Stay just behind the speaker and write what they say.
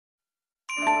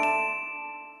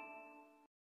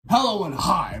Hello and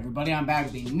hi everybody, I'm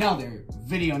back with another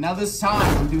video. Now this time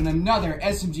I'm doing another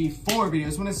SMG4 video.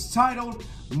 This one is titled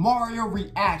Mario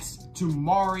Reacts to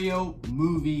Mario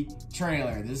Movie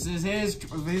Trailer. This is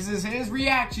his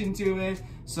reaction to it.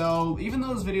 So even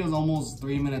though this video is almost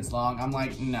 3 minutes long, I'm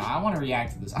like, no, I want to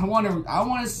react to this. I want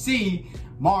to see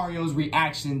Mario's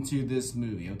reaction to this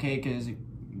movie, okay? Because you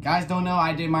guys don't know,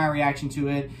 I did my reaction to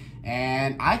it,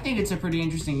 and I think it's a pretty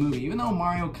interesting movie. Even though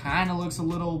Mario kind of looks a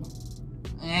little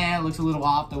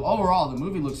off, though overall the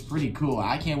movie looks pretty cool.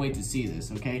 I can't wait to see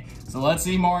this, okay? So let's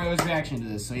see Mario's reaction to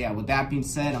this. So yeah, with that being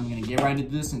said, I'm gonna get right into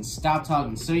this and stop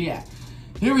talking. So yeah,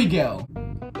 here we go.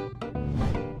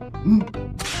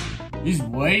 He's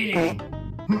waiting.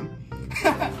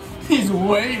 He's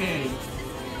waiting.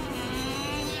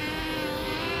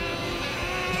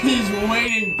 He's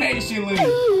waiting patiently.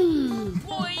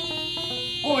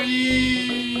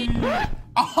 Oi.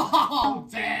 Oh,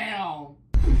 damn.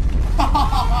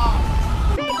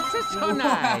 This is so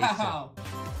nice. Wow.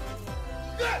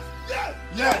 Yes, yes,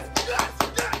 Yes. yes,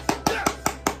 yes, yes,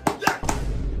 yes.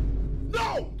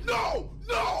 No.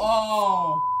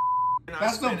 Oh.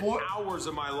 That's the voice. Hours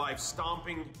of my life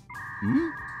stomping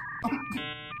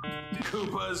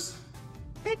Koopas.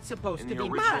 It's supposed to be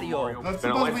Mario. That's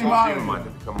supposed to be Mario.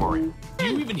 Mario. Do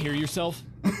you even hear yourself?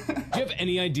 Do you have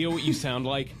any idea what you sound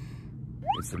like?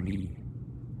 It's a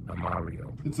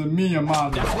Mario. It's a Mario.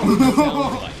 That's what you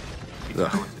sound like.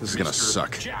 Ugh, this is gonna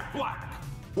suck. Jack Black.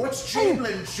 What's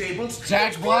Chamberlain, Shables?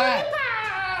 Jack Black.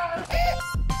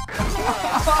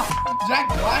 Jack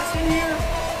Black's in here?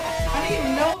 I didn't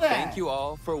even know that. Thank you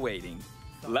all for waiting.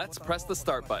 Let's press the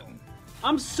start button.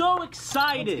 I'm so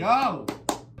excited. Go.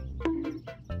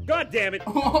 God damn it.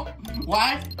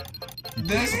 What?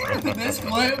 This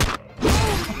clip?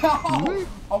 Oh.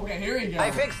 Okay, here we go. I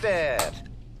fixed it.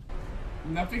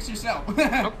 Now fix yourself.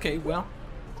 Okay, well,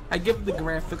 I give the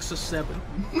graphics a 7.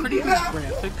 Pretty good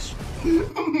graphics.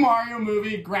 Mario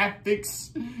movie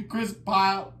graphics. Chris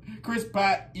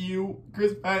Pratt, you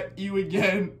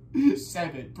again.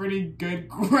 7. Pretty good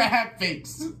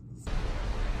graphics.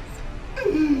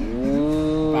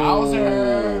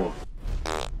 Bowser.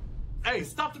 Hey,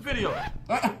 stop the video.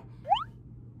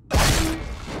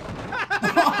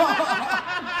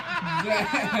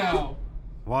 Damn.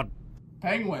 What?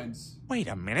 Penguins. Wait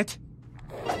a minute.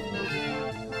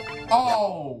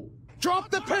 Oh. Drop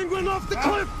the penguin off the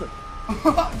cliff!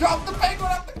 Drop the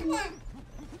penguin off the cliff.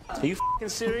 Are you f***ing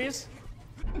serious?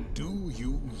 Do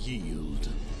you yield?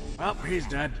 Well, he's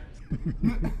dead.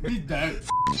 He's dead.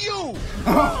 You!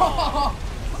 Fuck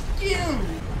you.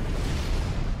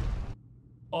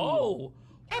 Oh.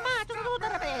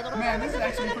 Man, this is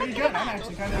actually pretty good. I'm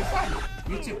actually kind of excited.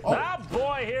 Me too. Oh. Ah,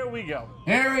 boy, here we go.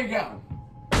 Here we go.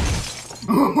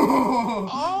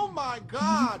 Oh my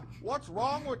God! What's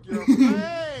wrong with your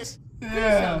face?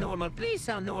 Yeah. Please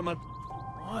sound normal.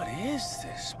 What is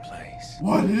this place?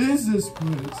 What is this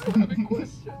place?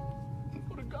 Question.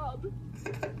 Oh God.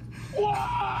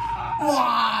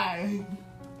 Why?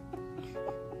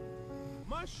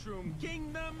 Mushroom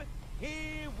Kingdom,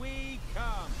 here we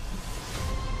come.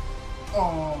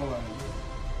 Oh.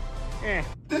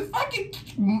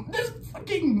 This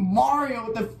fucking Mario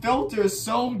with the filter is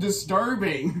so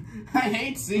disturbing. I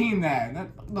hate seeing that.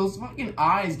 Those fucking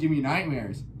eyes give me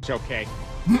nightmares. It's okay.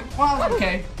 Well, it's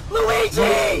okay.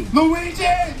 Luigi!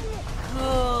 Luigi!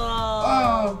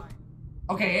 Oh.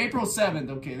 Okay, April 7th.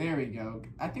 Okay, there we go.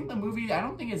 I think the movie, I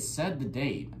don't think it said the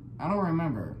date. I don't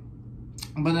remember.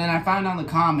 But then I found out in the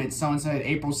comments, someone said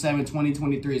April 7th,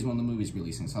 2023 is when the movie's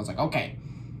releasing. So I was like, okay.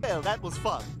 Well, that was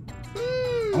fun.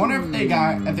 I wonder if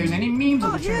there's any memes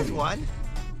of the Here's trailer. one.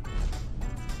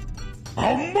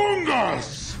 Among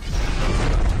Us!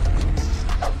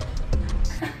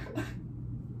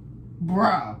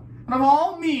 Bruh. And of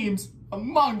all memes,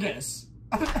 Among Us.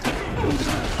 Where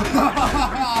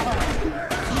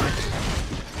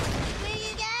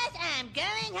you guys? I'm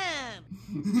going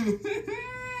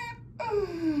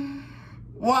home.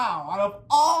 Wow, out of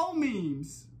all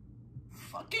memes,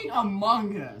 fucking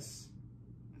Among Us.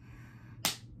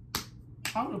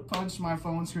 I would have punched my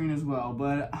phone screen as well,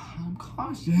 but I'm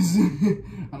cautious.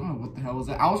 I don't know what the hell was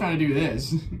that. I was trying to do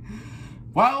this.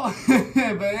 Well,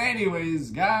 but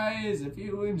anyways, guys, if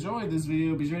you enjoyed this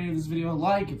video, be sure to give this video a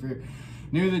like. If you're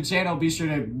new to the channel, be sure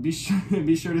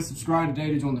to subscribe today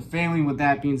to join the family. With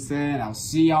that being said, I'll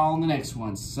see y'all in the next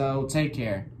one. So take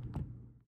care.